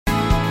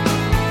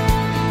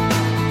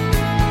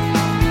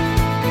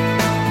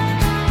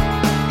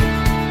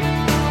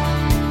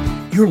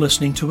You're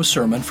listening to a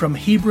sermon from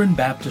Hebron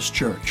Baptist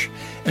Church,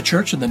 a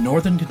church in the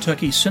northern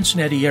Kentucky,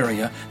 Cincinnati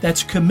area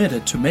that's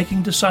committed to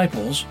making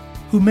disciples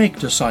who make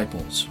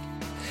disciples.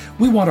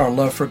 We want our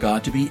love for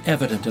God to be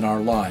evident in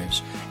our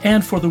lives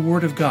and for the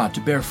Word of God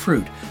to bear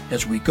fruit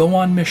as we go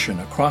on mission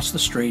across the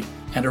street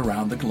and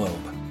around the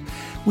globe.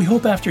 We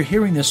hope after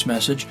hearing this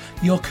message,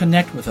 you'll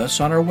connect with us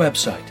on our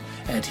website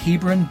at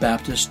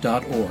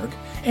hebronbaptist.org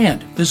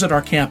and visit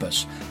our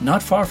campus,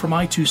 not far from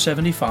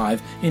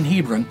I-275 in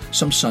Hebron,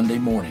 some Sunday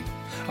morning.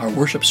 Our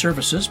worship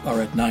services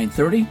are at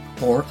 9:30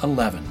 or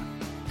 11.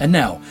 And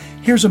now,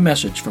 here's a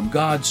message from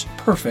God's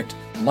perfect,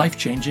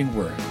 life-changing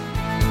Word.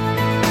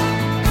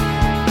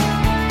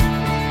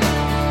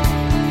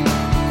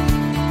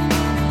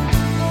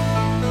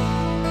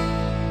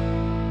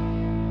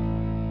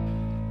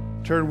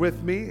 Turn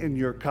with me in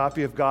your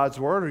copy of God's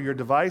Word or your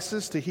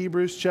devices to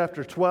Hebrews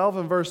chapter 12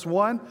 and verse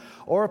 1,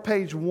 or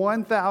page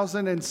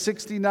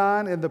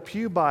 1069 in the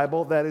Pew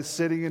Bible that is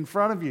sitting in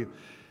front of you.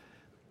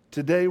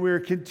 Today we're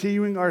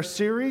continuing our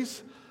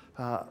series,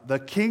 The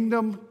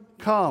Kingdom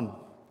Come.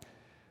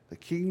 The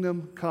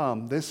Kingdom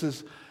Come. This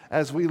is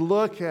as we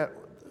look at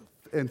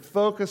and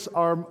focus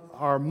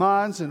our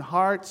minds and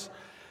hearts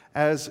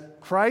as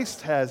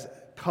Christ has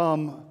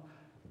come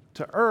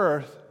to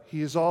earth.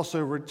 He has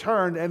also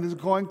returned and is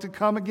going to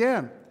come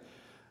again.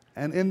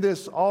 And in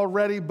this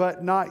already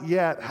but not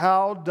yet,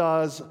 how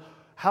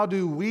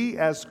do we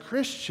as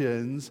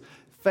Christians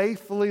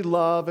faithfully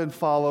love and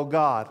follow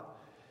God?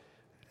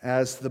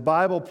 As the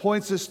Bible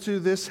points us to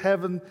this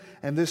heaven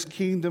and this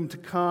kingdom to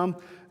come,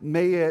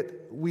 may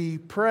it, we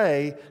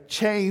pray,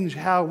 change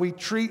how we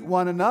treat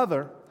one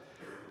another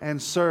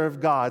and serve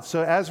God.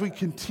 So as we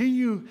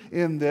continue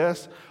in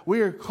this,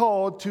 we are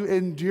called to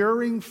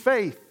enduring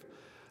faith.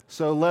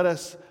 So let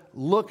us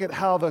look at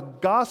how the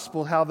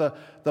gospel, how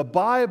the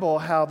Bible,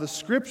 how the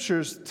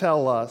scriptures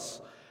tell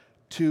us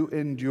to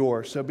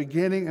endure. So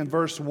beginning in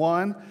verse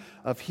 1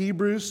 of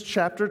Hebrews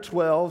chapter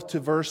 12 to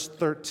verse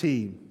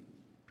 13.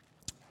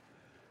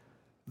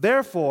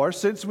 Therefore,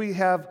 since we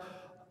have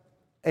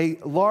a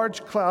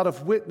large cloud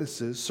of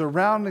witnesses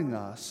surrounding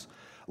us,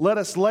 let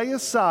us lay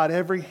aside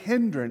every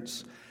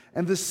hindrance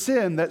and the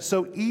sin that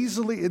so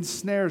easily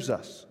ensnares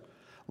us.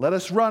 Let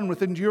us run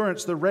with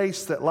endurance the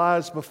race that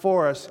lies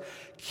before us,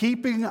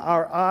 keeping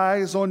our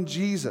eyes on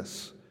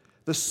Jesus,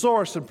 the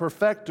source and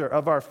perfecter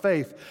of our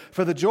faith.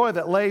 For the joy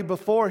that lay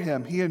before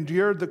him, he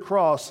endured the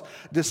cross,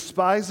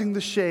 despising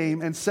the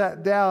shame, and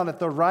sat down at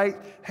the right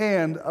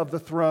hand of the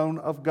throne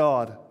of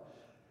God.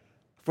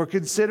 For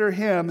consider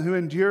him who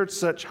endured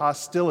such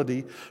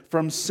hostility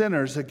from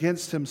sinners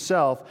against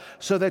himself,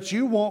 so that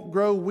you won't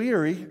grow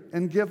weary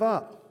and give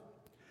up.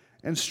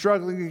 And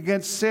struggling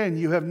against sin,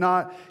 you have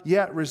not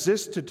yet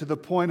resisted to the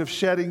point of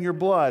shedding your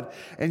blood,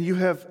 and you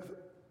have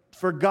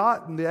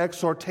forgotten the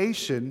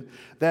exhortation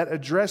that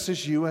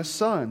addresses you as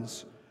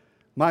sons.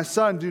 My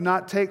son, do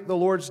not take the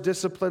Lord's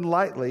discipline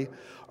lightly,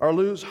 or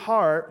lose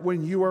heart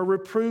when you are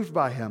reproved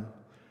by him.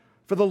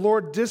 For the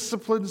Lord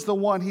disciplines the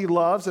one he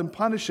loves and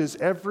punishes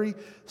every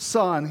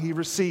son he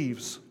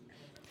receives.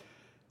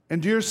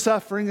 Endure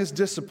suffering as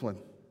discipline.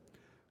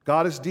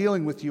 God is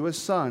dealing with you as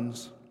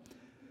sons.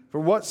 For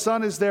what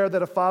son is there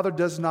that a father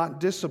does not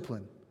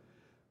discipline?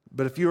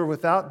 But if you are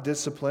without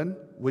discipline,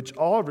 which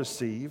all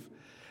receive,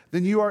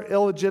 then you are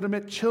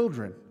illegitimate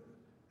children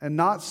and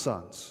not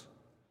sons.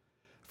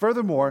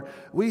 Furthermore,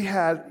 we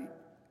had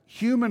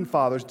human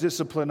fathers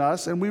discipline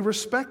us, and we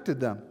respected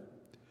them.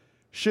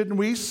 Shouldn't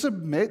we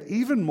submit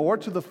even more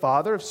to the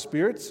Father of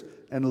spirits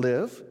and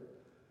live?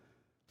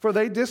 For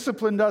they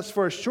disciplined us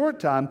for a short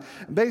time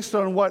based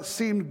on what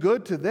seemed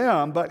good to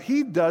them, but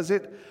he does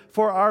it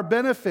for our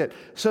benefit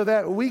so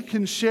that we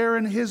can share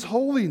in his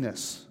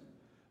holiness.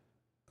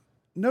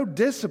 No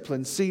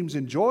discipline seems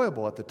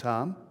enjoyable at the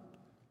time,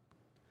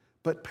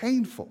 but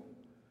painful.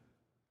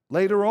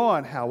 Later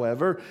on,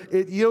 however,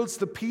 it yields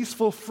the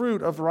peaceful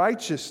fruit of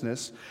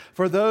righteousness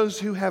for those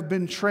who have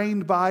been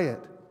trained by it.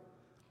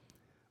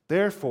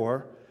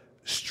 Therefore,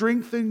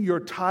 strengthen your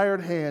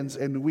tired hands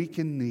and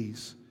weakened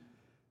knees,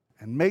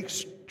 and make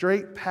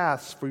straight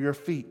paths for your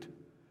feet,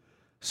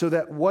 so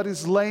that what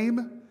is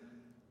lame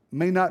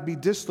may not be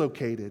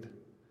dislocated,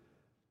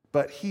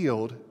 but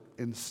healed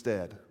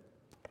instead.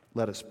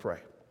 Let us pray.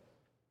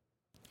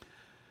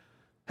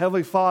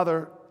 Heavenly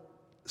Father,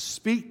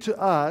 speak to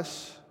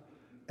us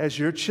as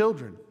your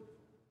children.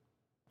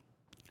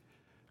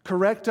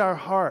 Correct our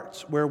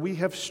hearts where we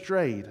have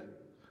strayed.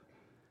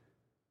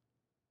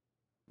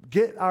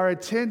 Get our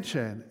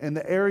attention in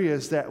the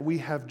areas that we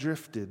have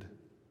drifted.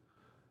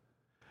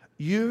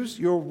 Use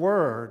your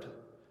word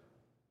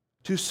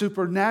to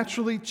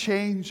supernaturally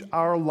change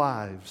our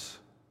lives.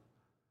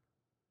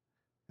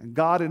 And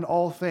God, in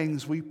all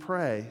things we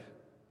pray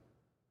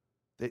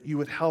that you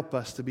would help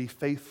us to be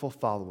faithful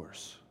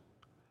followers.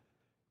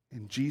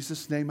 In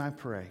Jesus' name I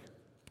pray.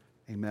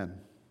 Amen.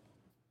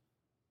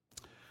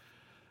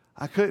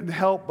 I couldn't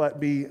help but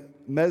be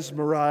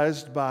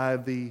mesmerized by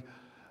the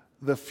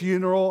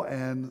funeral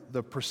and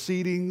the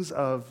proceedings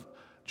of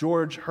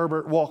George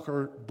Herbert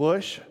Walker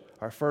Bush,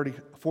 our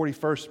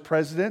 41st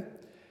president.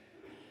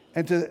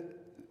 and to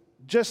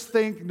just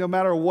think, no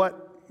matter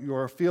what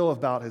you feel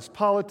about his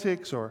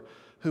politics or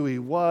who he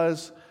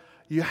was,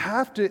 you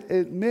have to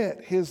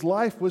admit his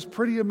life was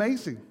pretty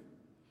amazing.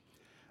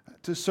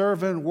 To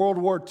serve in World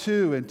War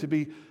II and to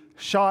be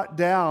shot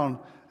down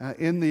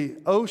in the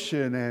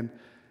ocean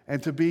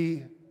and to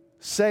be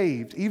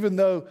saved, even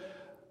though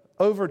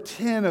over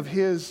 10 of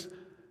his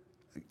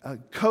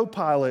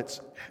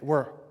co-pilots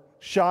were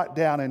shot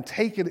down and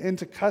taken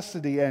into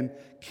custody and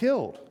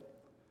killed.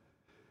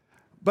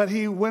 But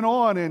he went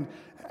on and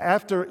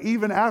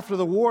even after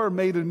the war,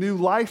 made a new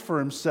life for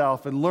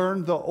himself and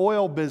learned the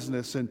oil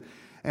business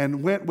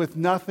and went with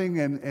nothing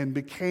and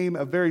became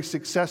a very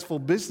successful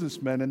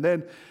businessman, and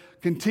then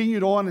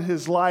continued on in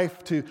his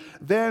life to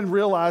then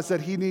realize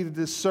that he needed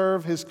to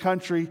serve his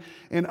country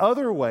in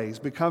other ways,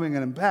 becoming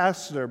an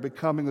ambassador,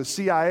 becoming the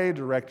CIA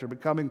director,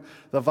 becoming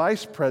the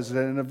vice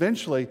president, and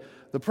eventually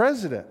the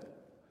president.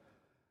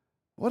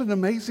 What an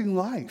amazing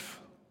life.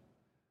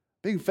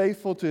 Being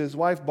faithful to his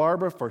wife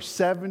Barbara for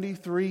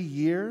 73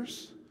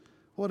 years.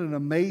 What an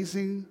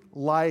amazing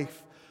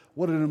life.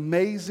 What an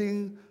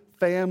amazing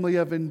family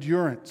of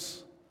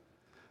endurance.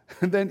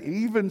 And then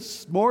even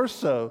more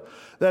so,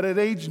 that at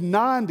age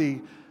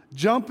 90,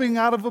 jumping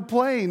out of a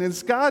plane and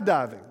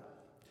skydiving.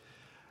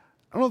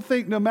 I don't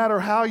think no matter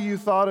how you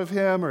thought of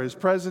him or his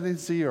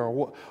presidency or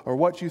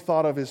what you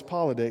thought of his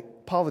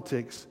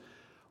politics,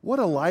 what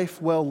a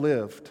life well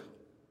lived.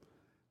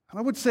 And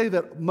I would say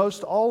that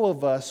most all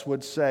of us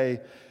would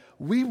say,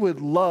 we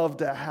would love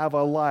to have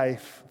a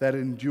life that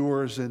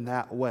endures in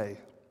that way.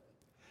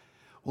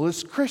 Well,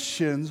 as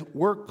Christians,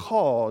 we're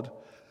called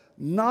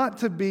not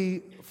to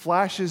be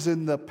flashes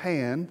in the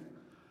pan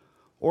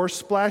or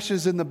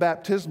splashes in the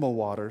baptismal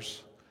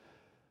waters,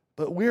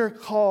 but we're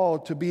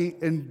called to be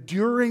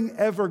enduring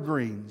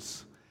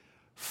evergreens,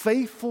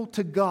 faithful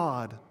to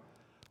God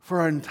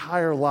for our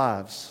entire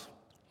lives.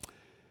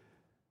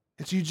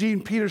 It's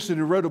Eugene Peterson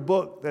who wrote a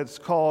book that's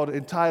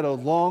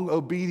entitled Long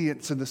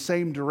Obedience in the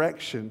Same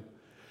Direction,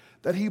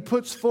 that he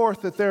puts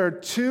forth that there are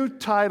two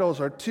titles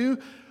or two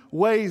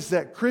ways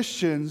that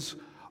Christians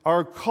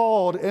are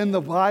called in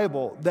the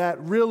Bible that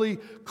really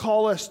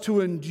call us to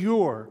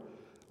endure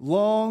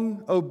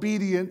long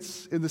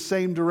obedience in the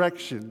same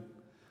direction.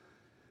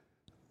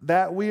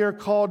 That we are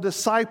called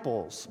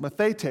disciples,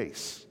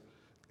 mathetes,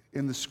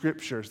 in the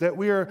Scriptures. That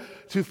we are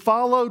to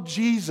follow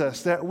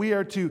Jesus. That we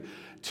are to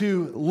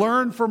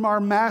learn from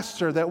our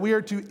Master. That we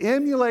are to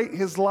emulate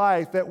His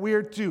life. That we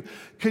are to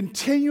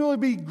continually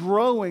be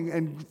growing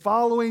and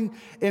following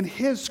in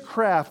His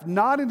craft.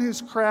 Not in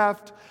His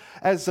craft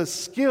as a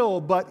skill,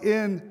 but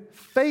in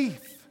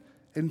faith,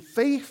 in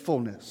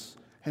faithfulness,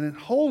 and in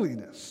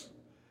holiness.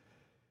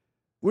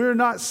 We're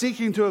not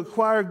seeking to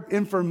acquire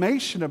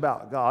information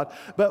about God,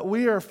 but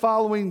we are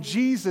following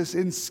Jesus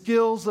in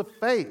skills of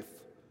faith.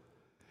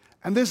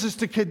 And this is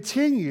to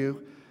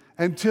continue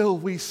until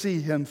we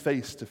see Him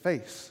face to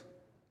face.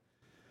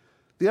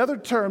 The other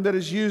term that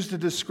is used to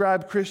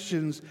describe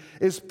Christians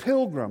is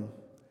pilgrim,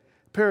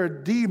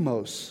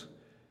 parademos.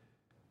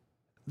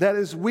 That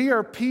is, we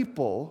are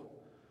people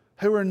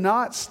who are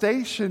not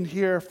stationed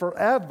here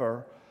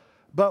forever,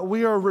 but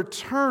we are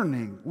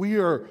returning. We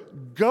are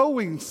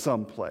going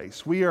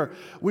someplace. We are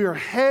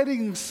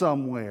heading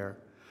somewhere.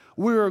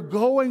 We are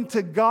going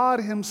to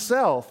God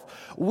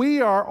Himself.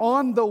 We are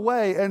on the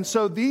way. And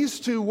so these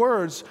two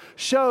words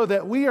show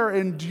that we are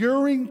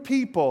enduring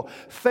people,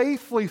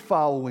 faithfully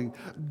following,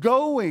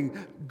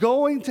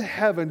 going to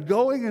heaven,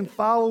 going and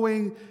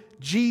following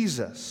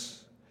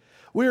Jesus.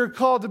 We are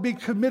called to be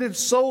committed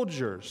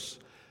soldiers,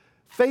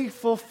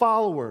 faithful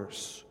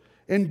followers,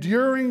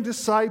 enduring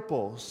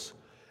disciples,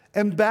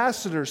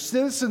 ambassadors,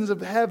 citizens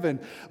of heaven.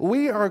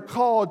 We are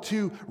called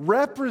to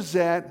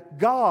represent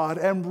God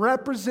and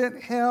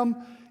represent Him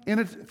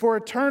for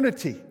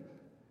eternity.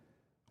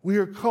 We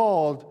are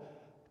called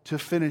to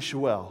finish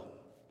well.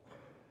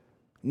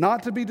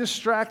 Not to be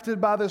distracted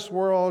by this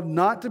world,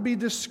 not to be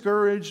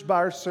discouraged by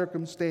our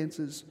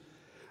circumstances,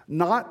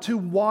 not to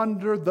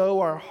wander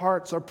though our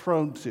hearts are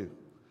prone to.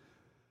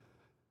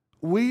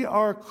 We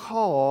are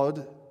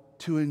called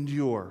to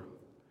endure.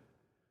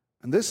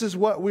 And this is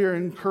what we are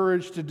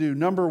encouraged to do.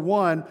 Number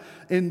one,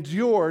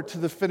 endure to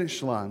the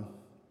finish line.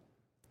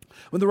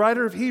 When the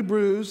writer of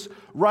Hebrews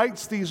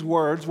writes these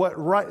words,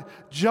 what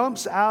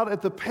jumps out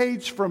at the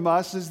page from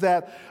us is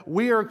that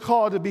we are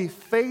called to be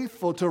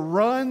faithful, to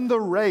run the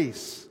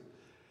race,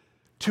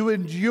 to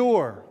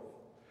endure,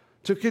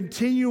 to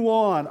continue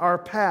on our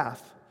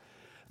path.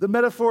 The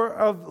metaphor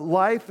of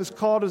life is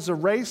called as a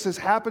race, has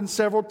happened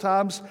several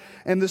times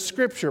in the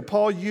Scripture.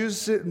 Paul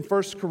uses it in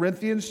 1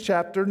 Corinthians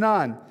chapter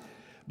 9.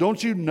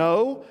 Don't you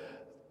know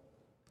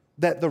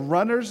that the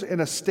runners in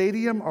a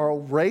stadium are a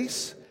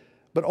race,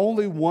 but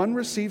only one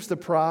receives the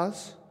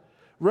prize?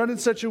 Run in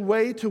such a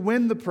way to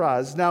win the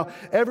prize. Now,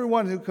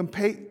 everyone who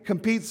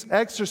competes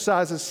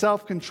exercises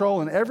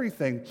self-control in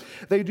everything.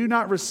 They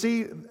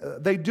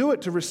do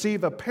it to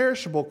receive a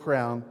perishable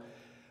crown,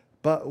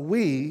 but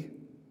we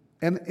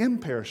an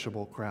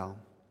imperishable crown.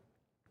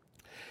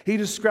 He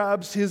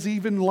describes his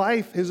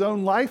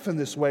own life in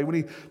this way when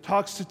he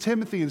talks to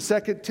Timothy in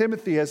 2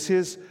 Timothy as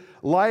his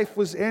life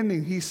was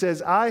ending. He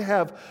says, I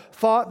have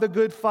fought the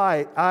good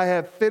fight. I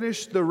have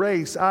finished the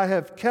race. I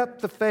have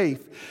kept the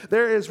faith.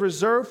 There is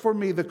reserved for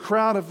me the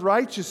crown of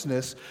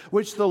righteousness,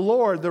 which the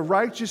Lord, the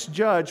righteous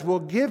judge, will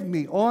give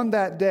me on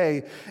that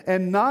day,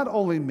 and not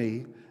only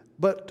me,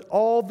 but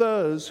all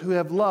those who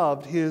have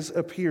loved his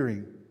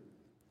appearing.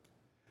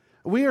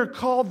 We are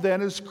called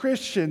then as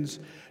Christians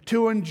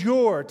to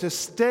endure, to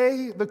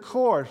stay the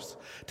course,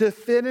 to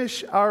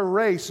finish our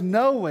race,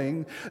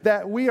 knowing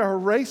that we are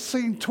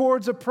racing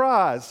towards a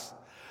prize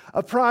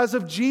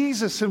of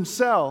Jesus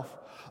himself,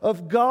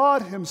 of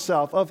God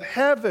himself, of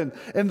heaven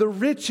and the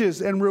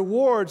riches and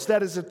rewards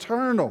that is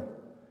eternal.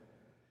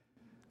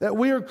 That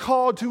we are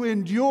called to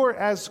endure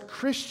as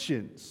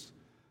Christians.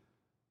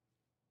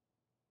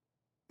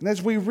 And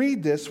as we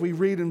read this, we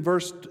read in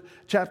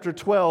chapter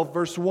 12,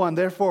 verse 1,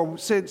 therefore,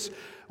 since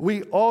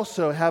we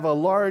also have a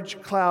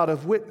large cloud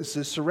of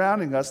witnesses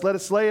surrounding us, let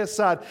us lay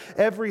aside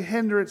every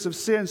hindrance of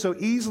sin so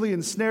easily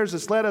ensnares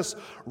us. Let us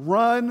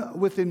run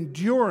with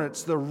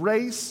endurance the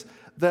race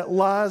that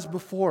lies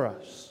before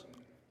us.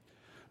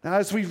 Now,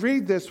 as we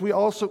read this, we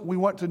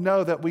want to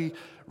know that we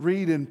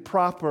read in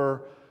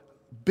proper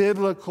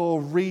biblical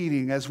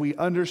reading as we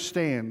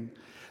understand.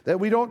 That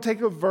we don't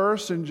take a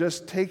verse and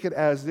just take it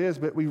as it is,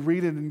 but we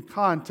read it in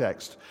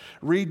context.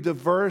 Read the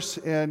verse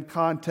in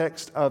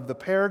context of the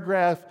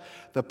paragraph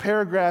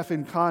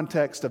in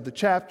context of the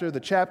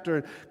chapter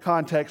in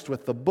context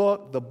with the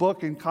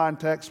book in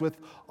context with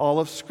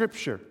all of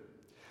Scripture.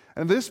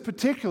 And this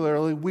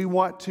particularly, we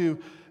want to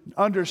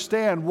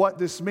understand what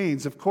this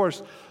means. Of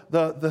course,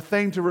 the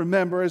thing to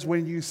remember is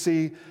when you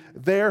see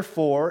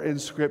therefore in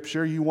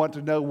Scripture, you want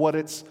to know what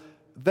it's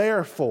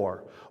there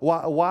for.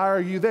 Why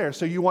are you there?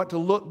 So you want to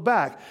look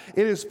back.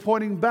 It is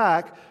pointing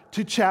back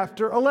to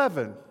chapter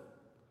 11,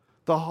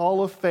 the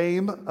Hall of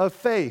Fame of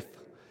Faith.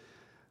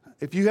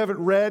 If you haven't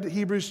read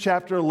Hebrews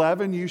chapter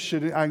 11,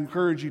 I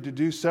encourage you to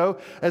do so,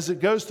 as it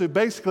goes through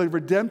basically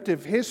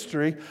redemptive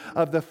history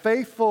of the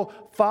faithful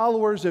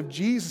followers of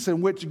Jesus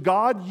in which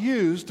God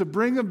used to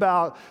bring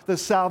about the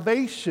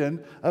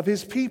salvation of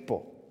his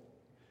people.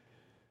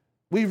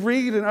 We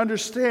read and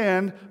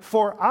understand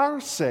for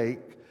our sake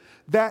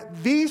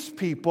that these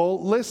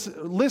people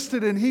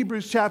listed in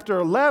Hebrews chapter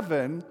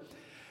 11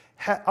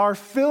 are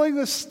filling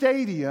the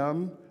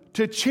stadium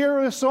to cheer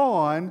us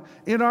on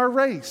in our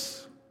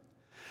race.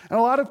 And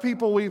a lot of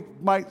people, we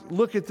might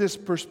look at this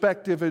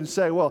perspective and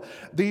say, well,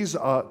 these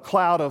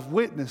cloud of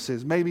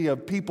witnesses, maybe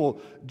of people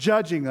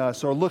judging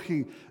us or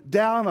looking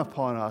down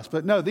upon us.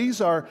 But no, these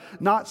are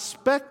not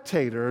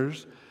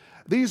spectators.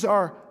 These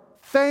are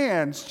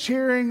fans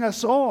cheering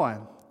us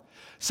on,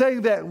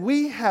 saying that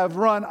we have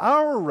run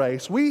our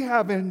race. We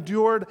have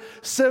endured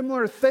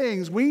similar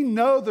things. We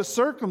know the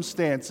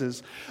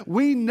circumstances.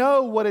 We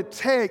know what it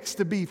takes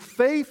to be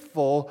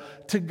faithful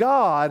to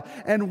God,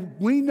 and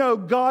we know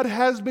God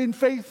has been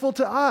faithful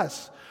to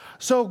us.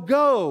 So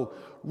go,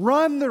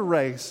 run the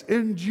race,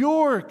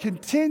 endure,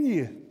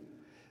 continue.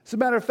 As a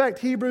matter of fact,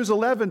 Hebrews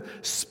 11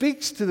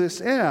 speaks to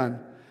this end.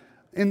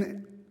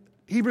 In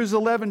Hebrews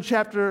 11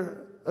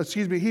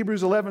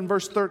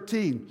 verse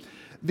 13,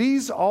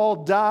 these all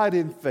died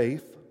in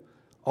faith,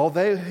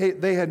 although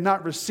they had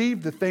not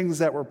received the things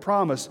that were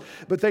promised,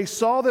 but they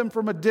saw them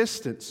from a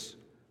distance,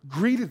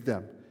 greeted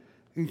them,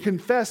 and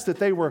confessed that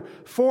they were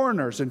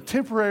foreigners and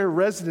temporary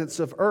residents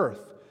of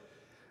earth.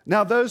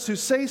 Now those who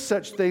say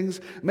such things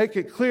make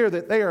it clear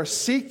that they are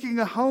seeking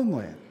a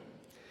homeland.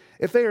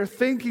 If they are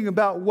thinking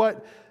about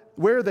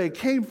where they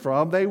came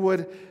from, they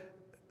would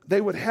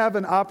have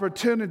an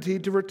opportunity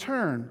to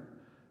return.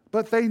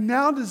 But they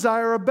now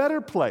desire a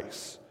better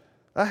place,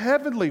 a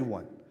heavenly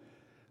one.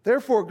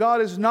 Therefore,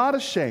 God is not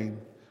ashamed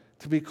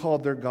to be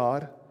called their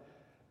God,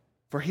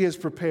 for he has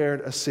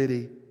prepared a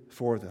city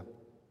for them.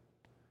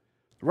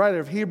 The writer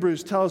of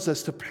Hebrews tells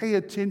us to pay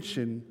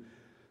attention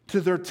to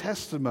their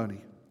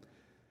testimony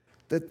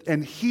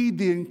and heed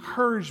the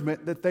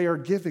encouragement that they are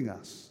giving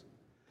us.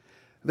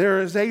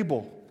 There is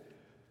Abel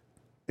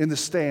in the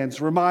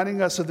stands,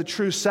 reminding us of the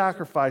true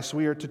sacrifice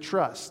we are to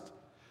trust.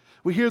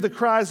 We hear the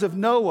cries of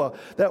Noah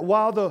that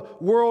while the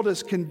world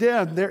is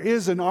condemned, there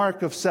is an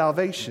ark of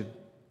salvation.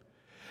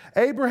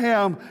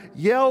 Abraham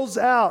yells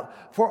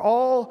out for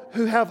all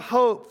who have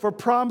hope for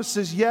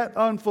promises yet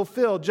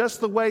unfulfilled, just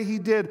the way he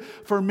did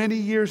for many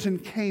years in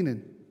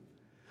Canaan.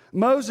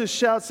 Moses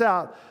shouts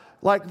out,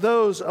 like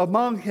those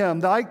among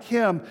him, like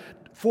him,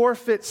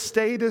 forfeit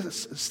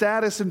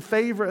status and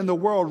favor in the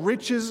world,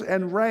 riches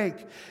and rank,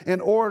 in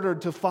order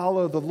to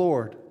follow the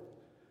Lord.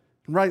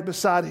 And right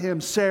beside him,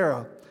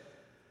 Sarah,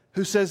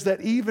 who says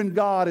that even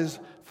God is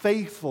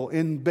faithful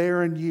in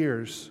barren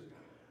years.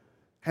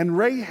 And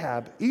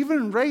Rahab,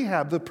 even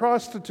Rahab, the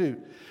prostitute,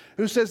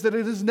 who says that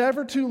it is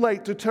never too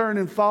late to turn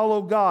and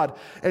follow God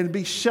and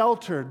be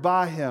sheltered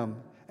by him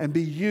and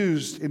be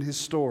used in his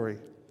story.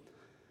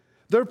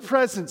 Their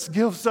presence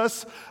gives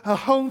us a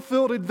home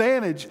field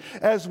advantage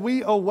as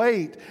we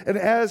await and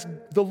as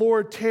the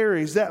Lord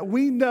tarries, that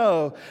we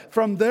know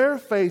from their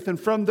faith and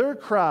from their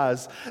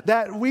cries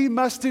that we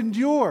must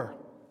endure.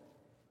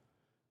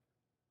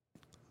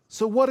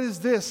 So what is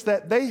this?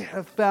 That they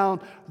have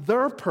found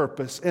their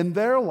purpose in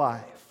their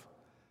life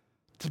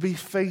to be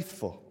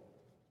faithful.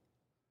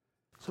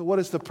 So what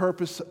is the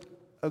purpose,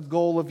 a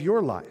goal of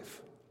your life?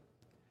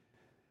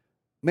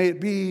 May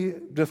it be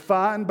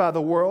defined by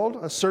the world,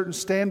 a certain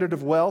standard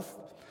of wealth,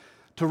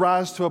 to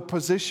rise to a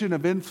position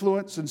of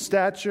influence and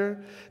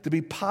stature, to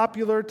be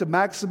popular, to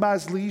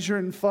maximize leisure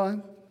and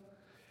fun.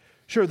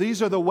 Sure,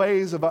 these are the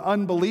ways of an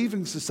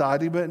unbelieving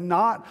society, but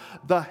not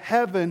the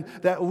heaven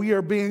that we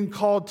are being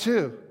called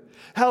to.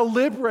 How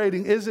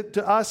liberating is it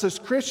to us as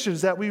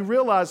Christians that we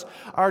realize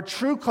our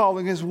true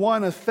calling is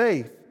one of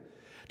faith,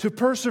 to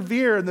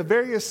persevere in the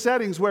various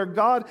settings where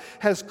God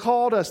has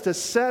called us, to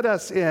set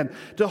us in,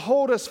 to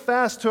hold us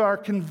fast to our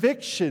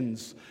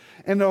convictions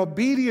and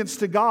obedience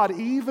to God,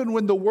 even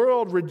when the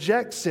world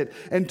rejects it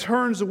and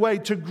turns away,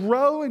 to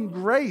grow in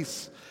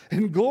grace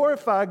and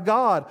glorify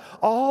God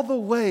all the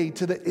way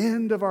to the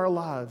end of our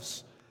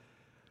lives.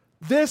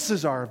 This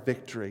is our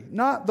victory,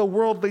 not the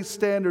worldly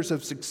standards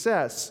of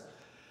success,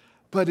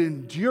 but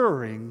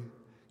enduring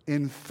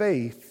in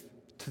faith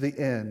to the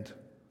end.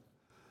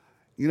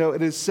 You know,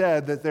 it is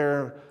said that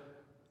there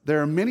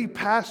are many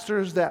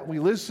pastors that we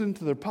listen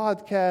to their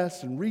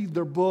podcasts and read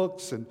their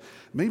books and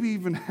maybe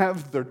even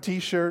have their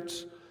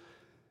t-shirts.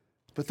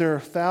 But there are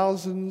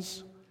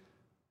thousands,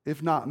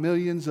 if not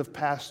millions, of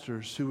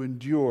pastors who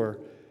endure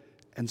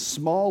in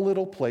small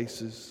little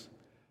places,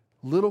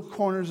 little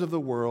corners of the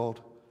world,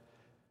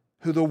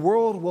 who the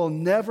world will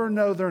never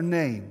know their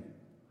name,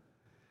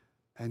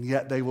 and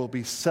yet they will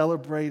be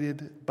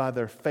celebrated by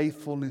their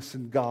faithfulness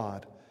in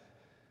God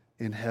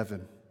in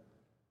heaven.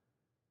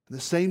 The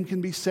same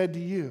can be said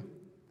to you.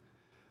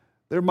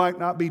 There might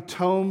not be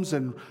tomes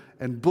and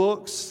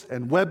books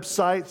and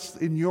websites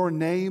in your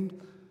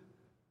name,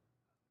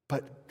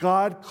 but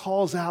God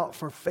calls out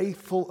for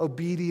faithful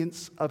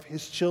obedience of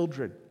His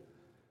children.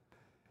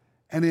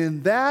 And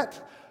in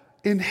that,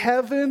 in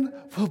heaven,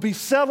 will be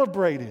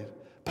celebrated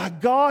by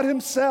God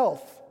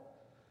Himself.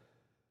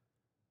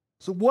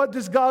 So what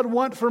does God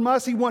want from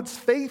us? He wants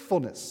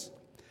faithfulness.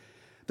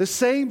 The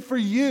same for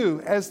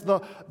you as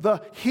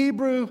the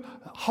Hebrew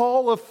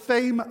Hall of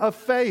Fame of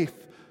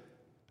faith.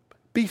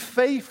 Be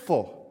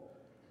faithful.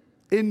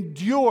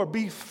 Endure.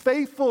 Be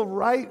faithful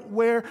right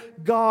where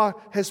God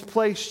has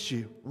placed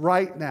you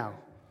right now.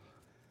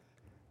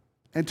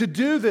 And to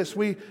do this,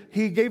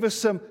 He gave us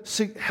some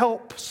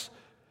helps.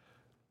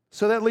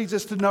 So that leads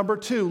us to number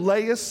 2.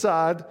 Lay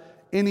aside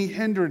any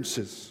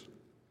hindrances.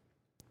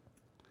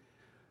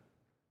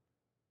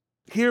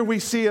 Here we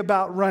see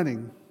about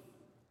running.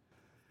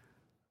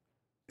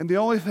 And the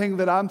only thing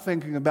that I'm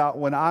thinking about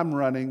when I'm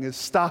running is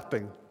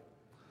stopping.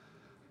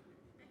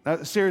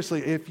 Now,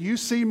 seriously, if you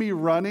see me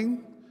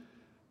running,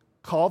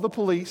 call the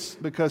police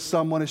because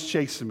someone is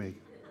chasing me.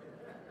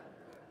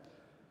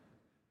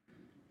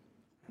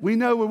 We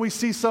know when we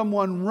see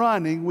someone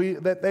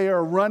running, that they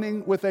are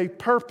running with a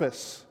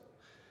purpose.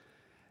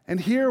 And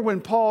here when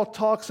Paul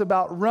talks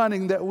about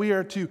running, that we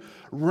are to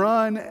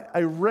run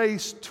a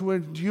race to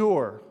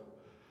endure,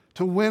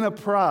 to win a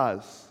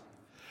prize.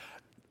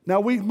 Now,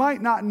 we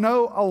might not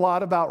know a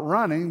lot about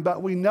running,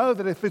 but we know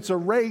that if it's a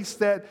race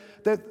that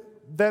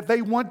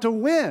they want to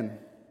win.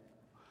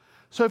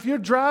 So if you're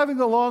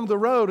driving along the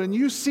road and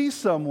you see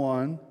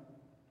someone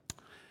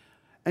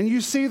and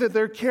you see that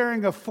they're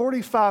carrying a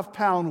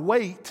 45-pound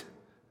weight,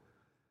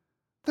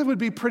 that would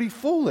be pretty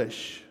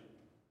foolish.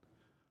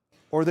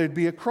 Or they'd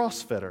be a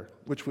CrossFitter,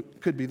 which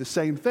could be the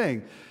same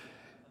thing.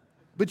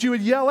 But you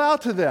would yell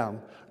out to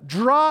them,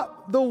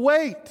 drop the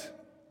weight.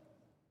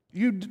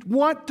 You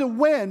want to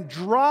win,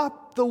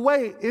 drop the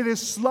weight. It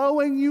is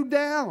slowing you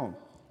down.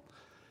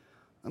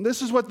 And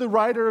this is what the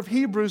writer of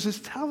Hebrews is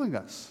telling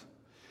us.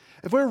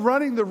 If we're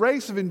running the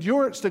race of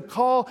endurance to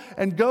call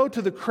and go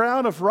to the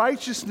crown of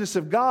righteousness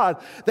of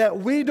God, that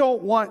we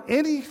don't want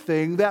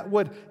anything that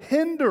would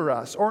hinder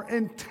us or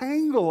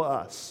entangle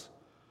us.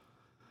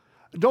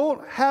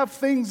 Don't have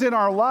things in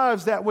our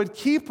lives that would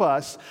keep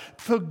us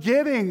from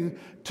getting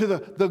to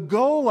the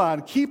goal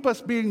line, keep us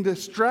being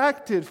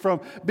distracted from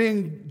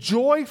being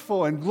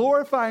joyful and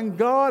glorifying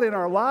God in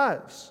our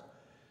lives.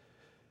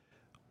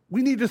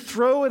 We need to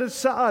throw it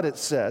aside, it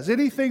says.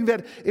 Anything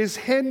that is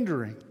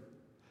hindering.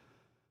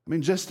 I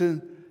mean, just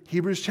in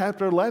Hebrews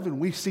chapter 11,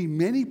 we see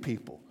many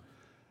people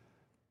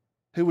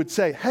who would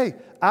say, hey,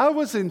 I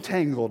was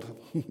entangled.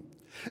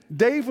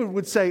 David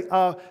would say,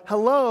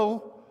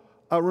 hello,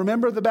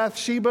 remember the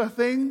Bathsheba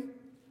thing?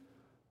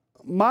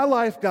 My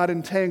life got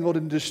entangled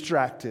and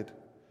distracted.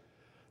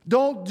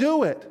 Don't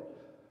do it.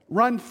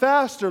 Run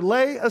faster.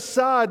 Lay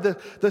aside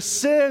the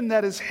sin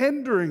that is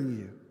hindering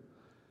you.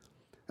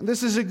 And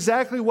this is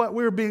exactly what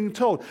we're being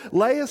told.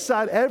 Lay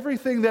aside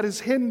everything that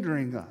is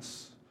hindering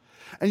us.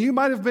 And you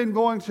might have been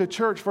going to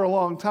church for a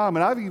long time,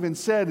 and I've even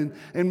said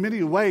in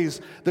many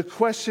ways, the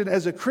question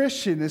as a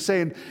Christian is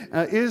saying,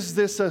 is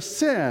this a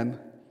sin?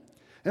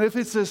 And if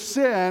it's a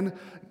sin,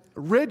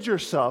 rid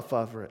yourself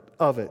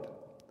of it.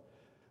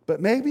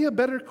 But maybe a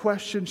better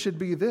question should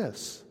be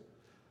this: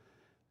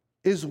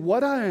 is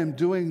what I am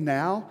doing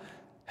now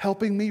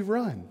helping me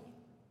run?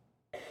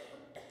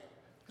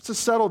 It's a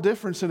subtle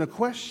difference in a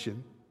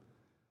question.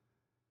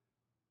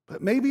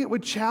 But maybe it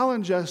would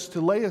challenge us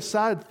to lay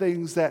aside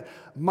things that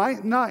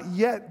might not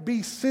yet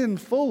be sin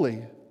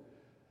fully,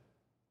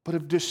 but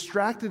have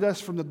distracted us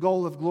from the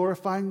goal of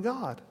glorifying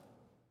God.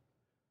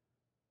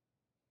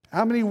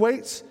 How many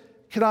weights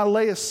can I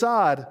lay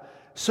aside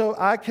so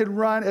I can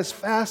run as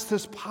fast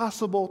as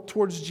possible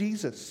towards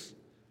Jesus?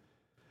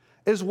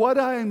 Is what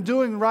I am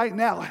doing right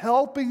now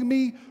helping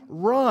me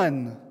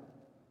run?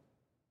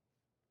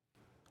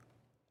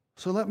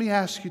 So let me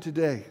ask you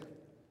today,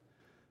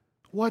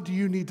 what do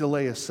you need to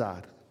lay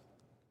aside?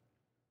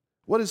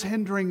 What is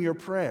hindering your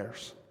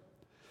prayers?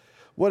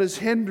 What is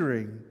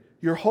hindering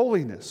your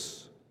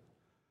holiness?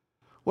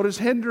 What is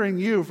hindering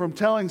you from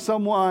telling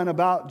someone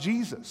about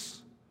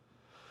Jesus?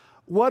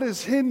 What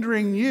is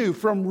hindering you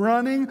from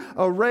running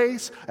a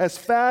race as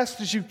fast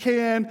as you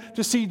can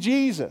to see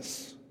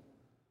Jesus?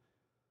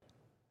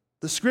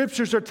 The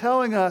Scriptures are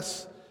telling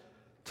us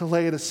to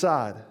lay it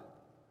aside.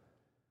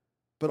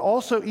 But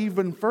also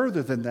even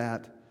further than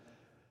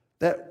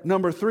that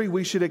number 3,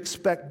 we should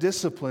expect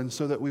discipline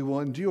so that we will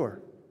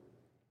endure.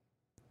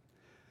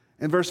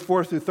 In verse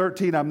 4 through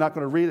 13, I'm not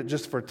going to read it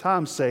just for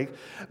time's sake,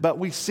 but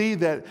we see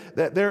that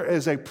there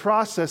is a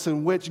process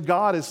in which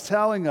God is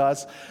telling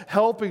us,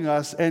 helping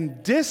us,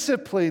 and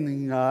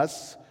disciplining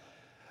us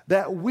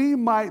that we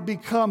might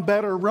become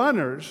better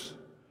runners,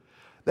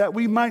 that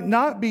we might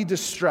not be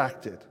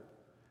distracted,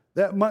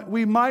 that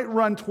we might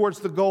run towards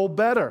the goal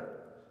better.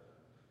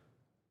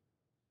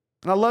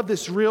 And I love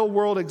this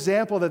real-world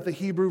example that the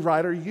Hebrew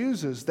writer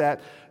uses,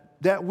 that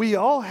we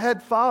all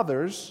had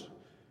fathers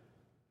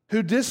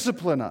who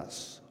discipline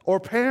us, or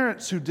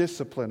parents who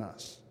discipline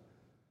us.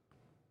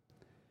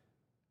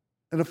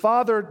 And a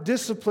father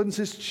disciplines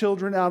his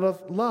children out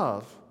of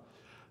love.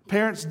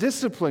 Parents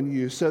discipline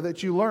you so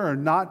that you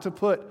learn not to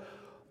put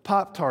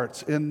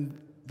Pop-Tarts in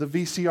the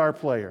VCR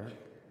player.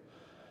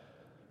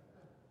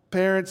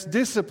 Parents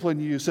discipline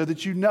you so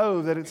that you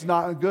know that it's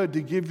not good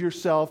to give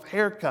yourself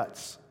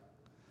haircuts.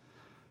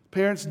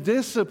 Parents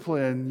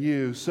discipline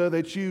you so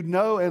that you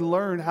know and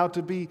learn how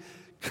to be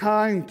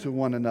kind to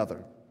one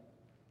another.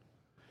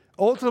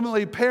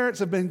 Ultimately, parents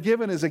have been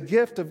given as a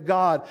gift of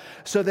God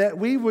so that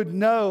we would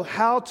know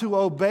how to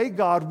obey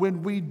God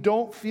when we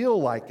don't feel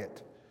like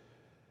it.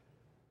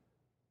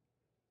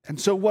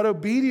 And so what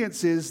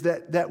obedience is,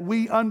 that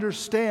we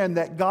understand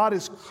that God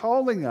is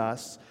calling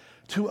us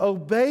to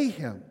obey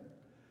Him.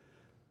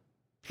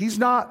 He's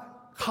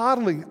not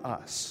coddling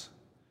us.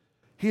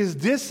 He is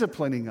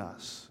disciplining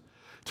us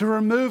to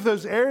remove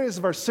those areas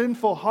of our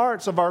sinful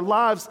hearts, of our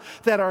lives,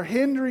 that are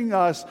hindering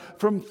us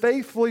from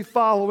faithfully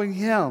following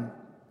Him.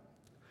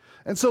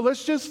 And so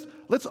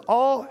let's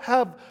all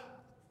have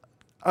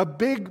a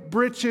big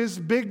britches,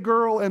 big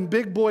girl, and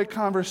big boy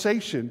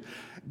conversation.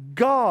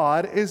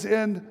 God is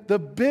in the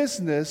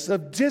business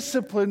of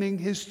disciplining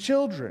His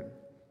children.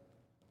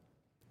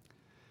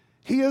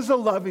 He is a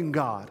loving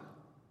God.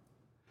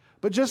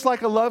 But just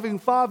like a loving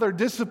father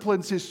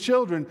disciplines his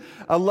children,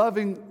 a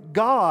loving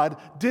God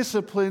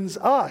disciplines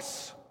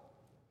us.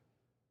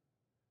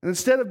 And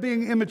instead of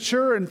being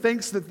immature and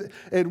thinks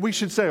and we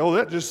should say, oh,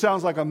 that just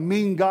sounds like a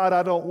mean God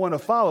I don't want to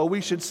follow,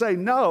 we should say,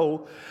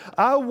 no,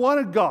 I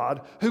want a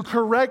God who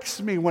corrects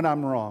me when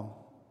I'm wrong,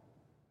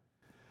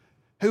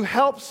 who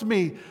helps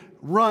me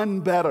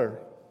run better.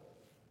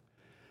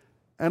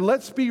 And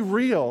let's be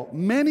real,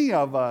 many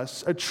of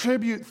us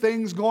attribute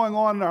things going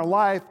on in our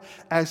life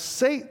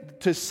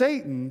to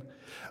Satan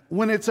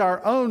when it's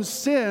our own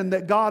sin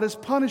that God is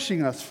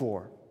punishing us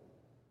for.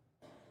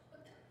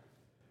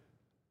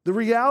 The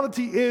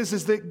reality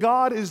is that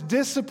God is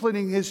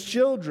disciplining His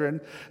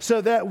children so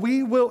that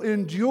we will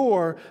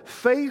endure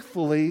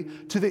faithfully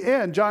to the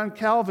end. John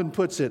Calvin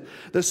puts it,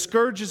 the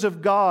scourges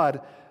of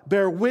God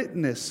bear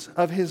witness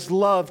of His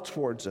love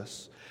towards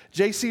us.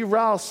 J.C.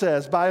 Ryle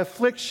says, by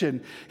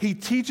affliction, He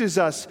teaches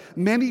us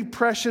many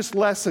precious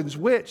lessons,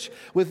 which,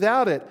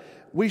 without it,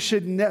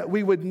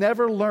 we would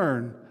never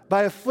learn.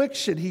 By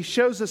affliction, He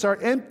shows us our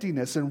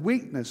emptiness and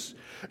weakness,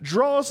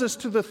 draws us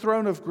to the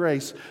throne of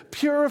grace,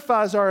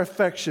 purifies our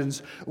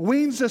affections,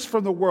 weans us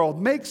from the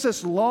world, makes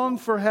us long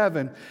for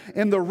heaven.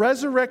 In the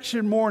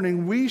resurrection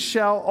morning, we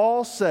shall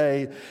all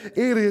say,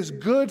 it is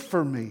good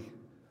for me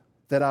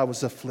that I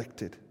was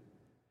afflicted.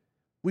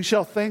 We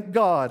shall thank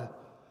God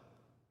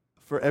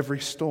for every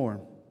storm.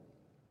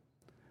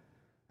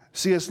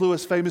 C.S.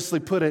 Lewis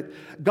famously put it,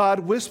 God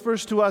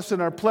whispers to us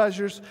in our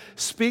pleasures,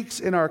 speaks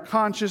in our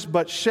conscience,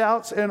 but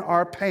shouts in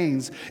our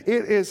pains.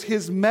 It is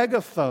His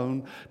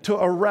megaphone to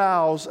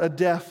arouse a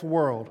deaf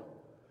world.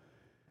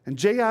 And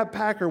J.I.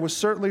 Packer was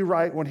certainly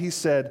right when he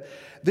said,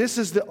 this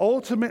is the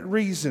ultimate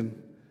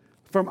reason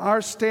from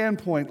our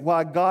standpoint,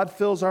 why God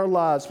fills our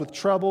lives with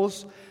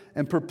troubles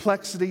and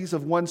perplexities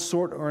of one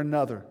sort or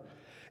another.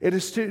 It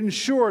is to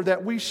ensure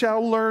that we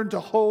shall learn to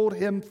hold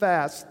Him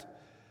fast.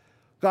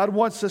 God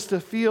wants us to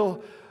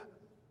feel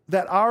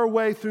that our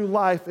way through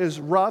life is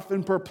rough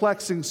and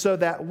perplexing so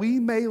that we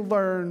may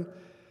learn,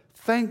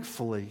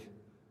 thankfully,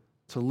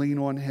 to lean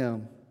on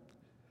Him.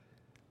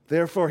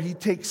 Therefore, He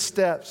takes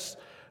steps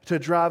to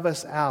drive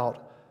us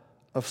out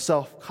of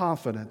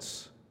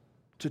self-confidence,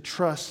 to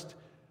trust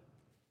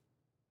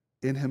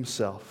in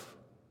Himself.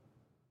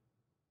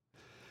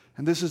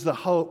 And this is the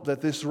hope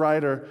that this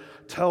writer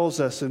tells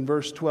us in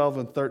verse 12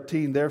 and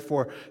 13.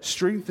 Therefore,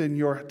 strengthen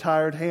your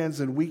tired hands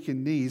and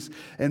weakened knees,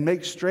 and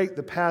make straight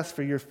the path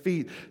for your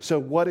feet, so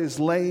what is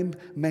lame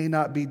may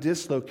not be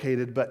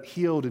dislocated, but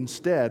healed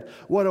instead.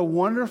 What a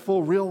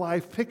wonderful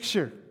real-life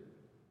picture.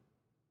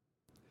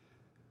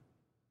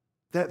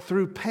 That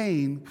through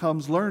pain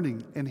comes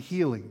learning and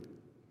healing.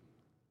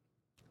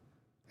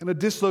 In a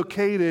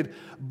dislocated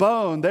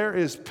bone, there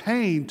is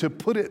pain to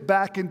put it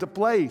back into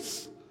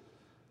place.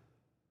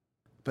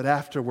 But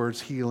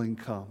afterwards, healing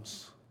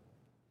comes.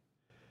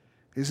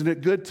 Isn't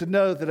it good to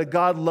know that a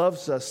God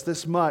loves us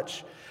this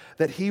much,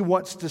 that He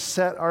wants to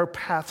set our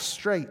path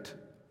straight?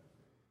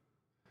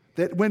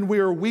 That when we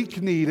are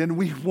weak-kneed and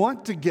we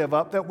want to give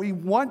up, that we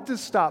want to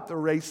stop the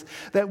race,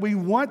 that we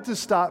want to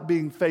stop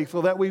being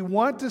faithful, that we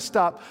want to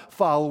stop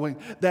following,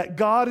 that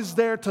God is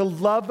there to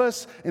love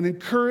us and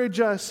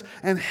encourage us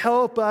and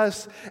help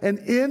us, and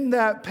in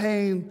that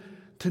pain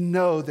to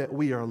know that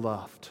we are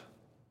loved.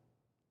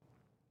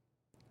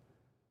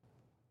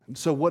 And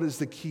so what is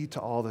the key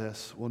to all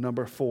this? Well,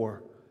 number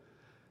 4,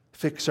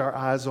 fix our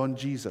eyes on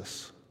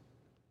Jesus.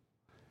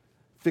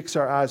 Fix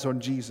our eyes on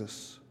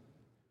Jesus.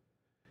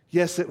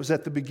 Yes, it was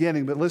at the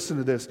beginning, but listen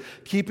to this.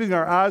 Keeping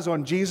our eyes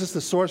on Jesus,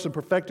 the source and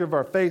perfecter of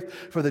our faith,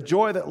 for the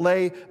joy that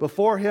lay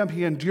before Him,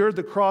 He endured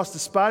the cross,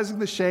 despising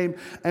the shame,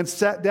 and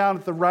sat down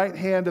at the right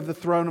hand of the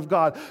throne of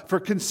God. For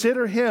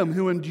consider Him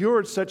who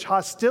endured such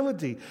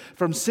hostility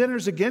from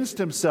sinners against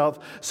Himself,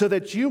 so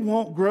that you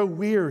won't grow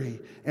weary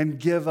and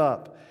give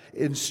up.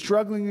 In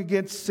struggling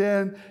against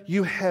sin,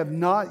 you have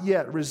not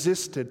yet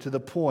resisted to the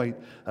point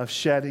of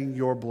shedding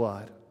your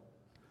blood.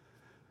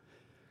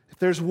 If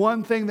there's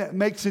one thing that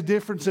makes a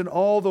difference in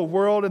all the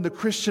world and the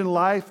Christian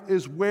life,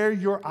 is where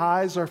your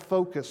eyes are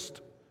focused.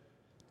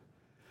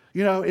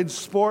 You know, in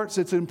sports,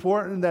 it's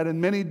important that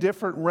in many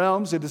different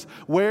realms, it is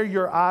where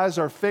your eyes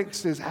are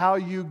fixed is how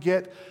you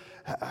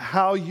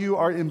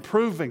are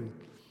improving.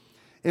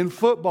 In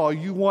football,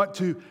 you want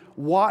to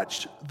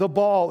watch the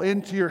ball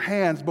into your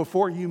hands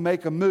before you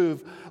make a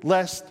move,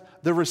 lest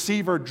the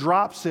receiver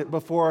drops it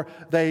before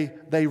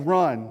they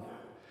run.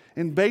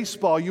 In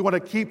baseball, you want to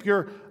keep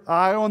your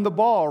eye on the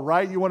ball,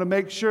 right? You want to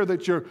make sure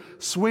that you're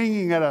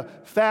swinging at a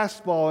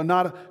fastball and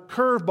not a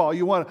curveball.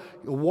 You want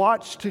to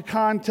watch to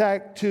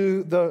contact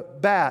to the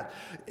bat.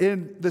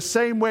 In the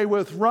same way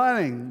with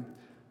running,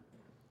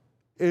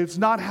 it's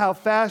not how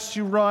fast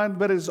you run,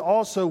 but it's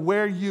also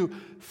where you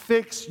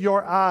fix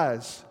your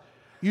eyes.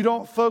 You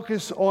don't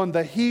focus on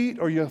the heat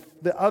or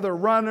the other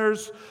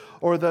runners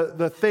or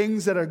the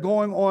things that are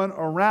going on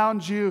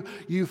around you.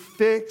 You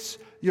fix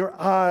your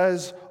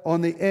eyes on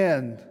the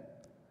end.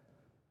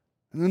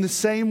 And in the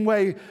same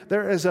way,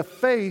 there is a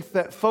faith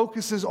that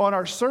focuses on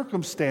our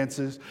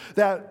circumstances,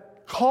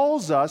 that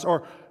calls us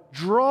or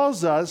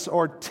draws us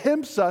or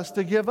tempts us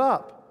to give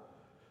up.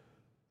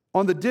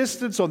 On the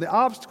distance, on the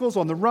obstacles,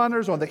 on the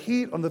runners, on the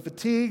heat, on the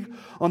fatigue,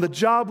 on the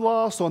job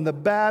loss, on the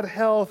bad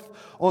health,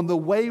 on the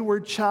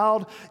wayward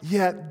child.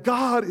 Yet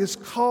God is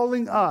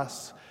calling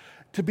us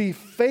to be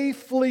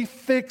faithfully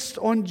fixed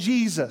on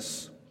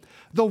Jesus,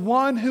 the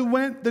one who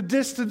went the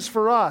distance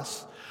for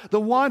us,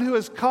 the one who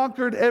has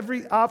conquered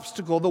every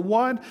obstacle, the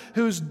one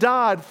who's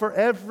died for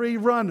every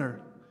runner,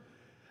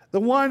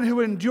 the one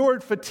who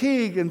endured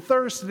fatigue and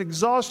thirst and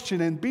exhaustion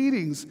and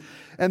beatings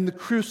and the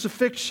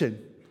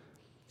crucifixion.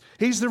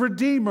 He's the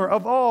Redeemer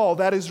of all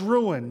that is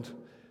ruined,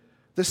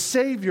 the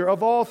Savior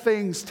of all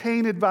things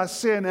tainted by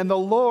sin, and the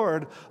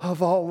Lord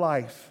of all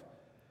life.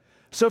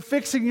 So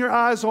fixing your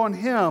eyes on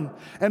Him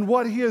and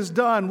what He has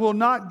done will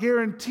not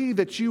guarantee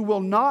that you will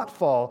not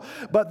fall,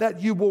 but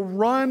that you will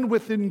run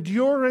with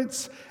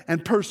endurance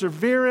and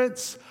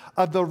perseverance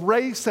of the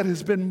race that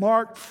has been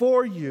marked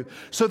for you,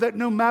 so that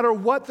no matter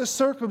what the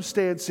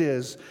circumstance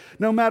is,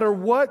 no matter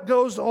what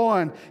goes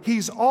on,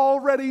 He's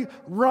already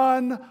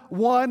won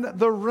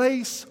the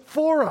race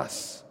for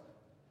us.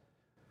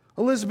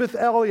 Elizabeth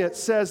Elliot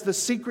says, the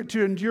secret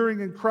to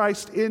enduring in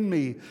Christ in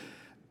me,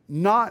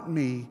 not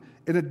me,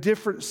 in a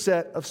different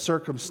set of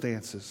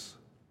circumstances.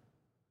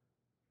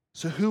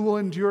 So who will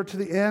endure to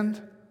the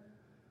end?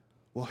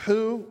 Well,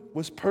 who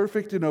was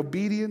perfect in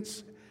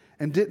obedience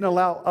and didn't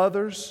allow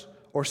others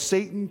or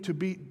Satan to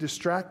be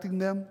distracting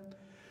them?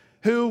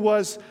 Who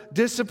was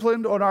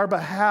disciplined on our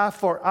behalf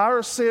for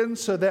our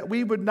sins so that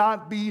we would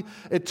not be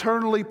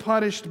eternally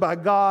punished by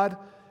God?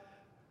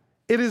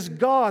 It is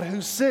God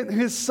who sent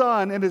His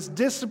Son and is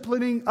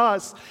disciplining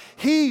us.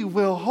 He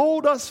will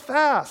hold us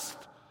fast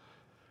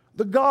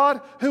The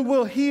God who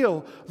will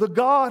heal, the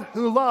God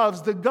who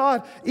loves, the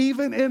God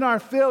even in our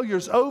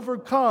failures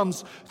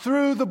overcomes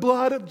through the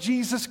blood of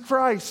Jesus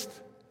Christ.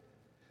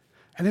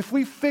 And if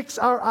we fix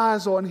our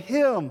eyes on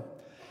Him,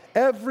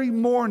 every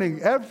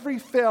morning, every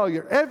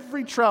failure,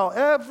 every trial,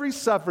 every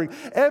suffering,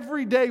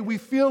 every day we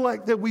feel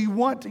like that we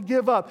want to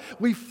give up,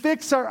 we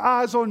fix our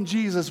eyes on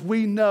Jesus,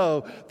 we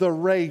know the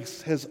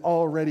race has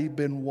already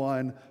been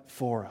won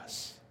for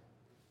us.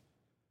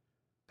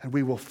 And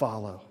we will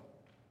follow.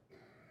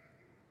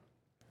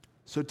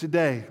 So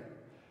today,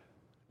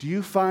 do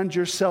you find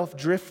yourself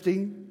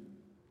drifting?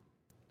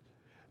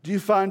 Do you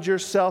find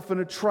yourself in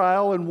a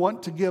trial and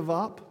want to give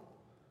up?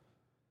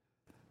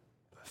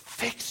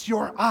 Fix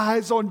your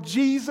eyes on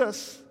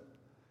Jesus.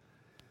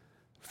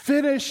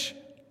 Finish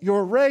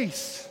your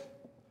race.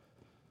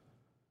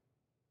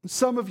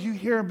 Some of you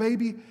here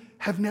maybe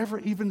have never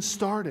even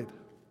started.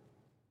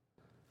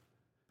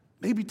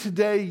 Maybe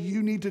today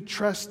you need to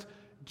trust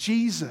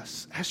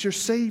Jesus as your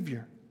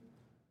Savior.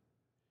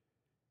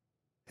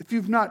 If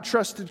you've not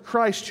trusted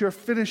Christ, your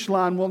finish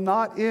line will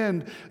not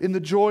end in the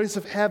joys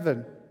of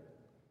heaven.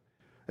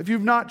 If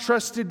you've not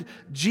trusted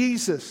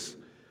Jesus,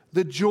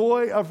 the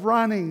joy of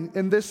running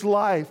in this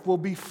life will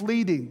be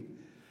fleeting,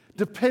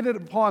 dependent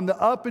upon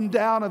the up and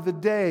down of the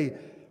day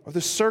or the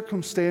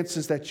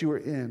circumstances that you are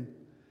in.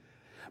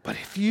 But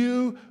if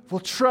you will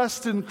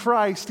trust in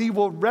Christ, He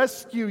will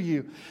rescue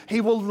you.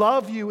 He will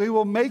love you. He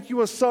will make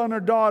you a son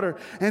or daughter.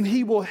 And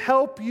He will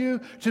help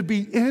you to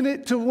be in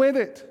it to win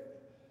it.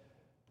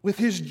 With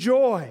His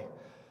joy,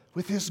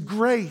 with His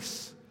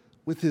grace,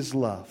 with His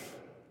love.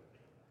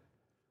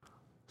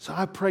 So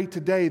I pray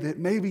today that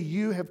maybe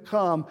you have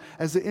come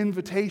as an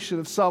invitation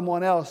of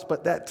someone else,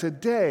 but that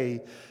today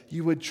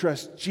you would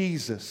trust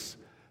Jesus,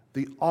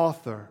 the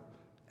author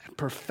and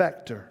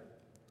perfecter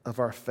of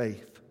our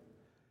faith.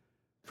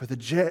 For the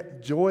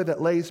joy that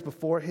lays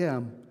before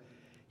Him,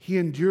 He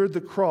endured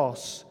the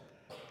cross,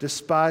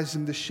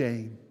 despising the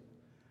shame,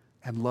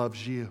 and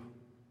loves you.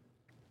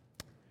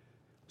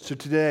 So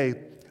today,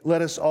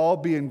 let us all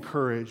be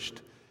encouraged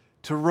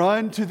to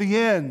run to the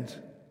end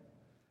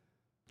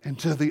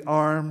into the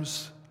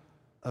arms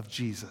of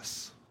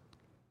Jesus.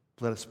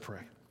 Let us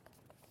pray.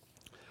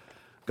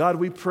 God,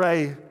 we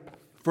pray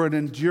for an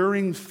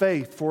enduring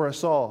faith for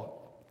us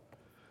all.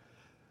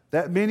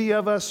 That many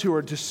of us who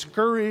are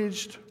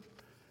discouraged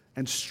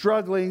and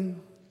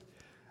struggling,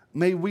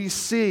 may we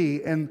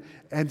see and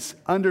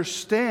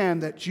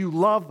understand that you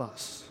love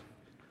us,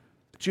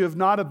 that you have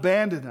not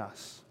abandoned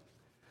us,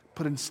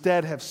 but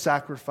instead have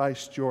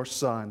sacrificed your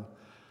Son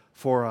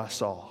for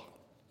us all.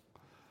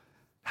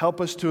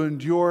 Help us to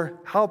endure.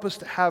 Help us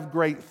to have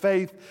great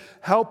faith.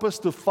 Help us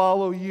to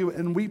follow you.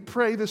 And we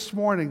pray this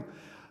morning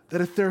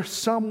that if there's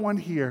someone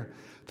here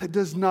that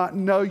does not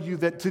know you,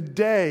 that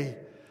today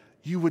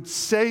you would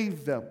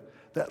save them.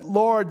 That,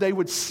 Lord, they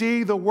would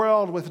see the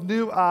world with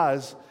new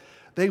eyes.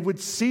 They would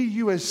see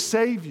you as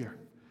Savior.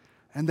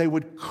 And they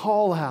would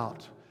call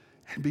out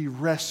and be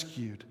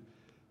rescued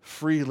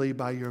freely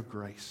by your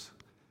grace.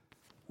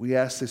 We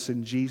ask this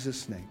in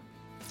Jesus' name.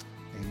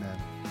 Amen.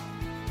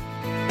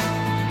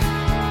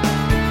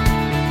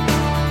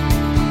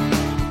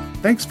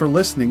 Thanks for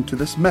listening to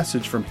this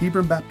message from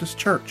Hebron Baptist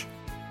Church.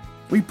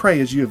 We pray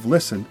as you have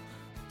listened,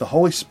 the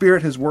Holy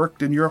Spirit has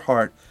worked in your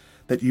heart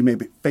that you may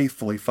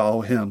faithfully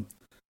follow Him.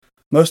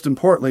 Most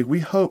importantly,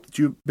 we hope that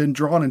you've been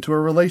drawn into a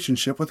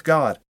relationship with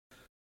God.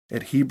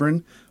 At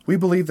Hebron, we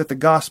believe that the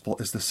gospel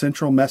is the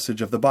central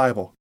message of the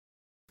Bible.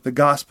 The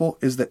gospel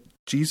is that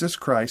Jesus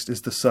Christ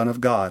is the Son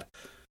of God,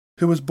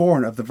 who was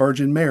born of the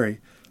Virgin Mary,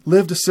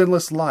 lived a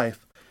sinless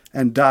life,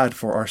 and died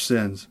for our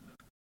sins.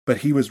 But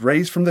He was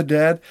raised from the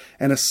dead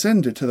and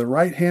ascended to the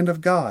right hand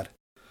of God.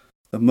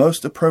 The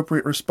most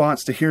appropriate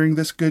response to hearing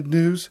this good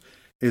news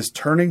is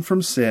turning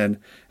from sin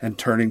and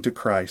turning to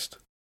Christ.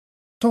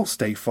 Don't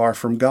stay far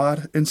from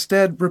God.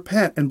 Instead,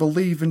 repent and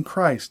believe in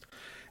Christ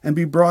and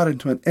be brought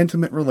into an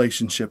intimate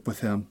relationship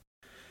with Him.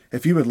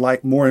 If you would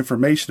like more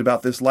information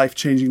about this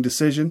life-changing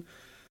decision,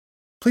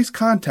 please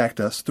contact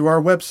us through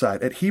our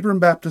website at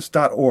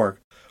HebronBaptist.org,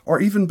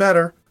 or even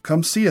better,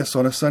 come see us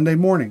on a Sunday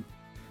morning.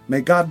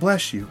 May God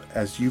bless you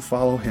as you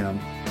follow Him.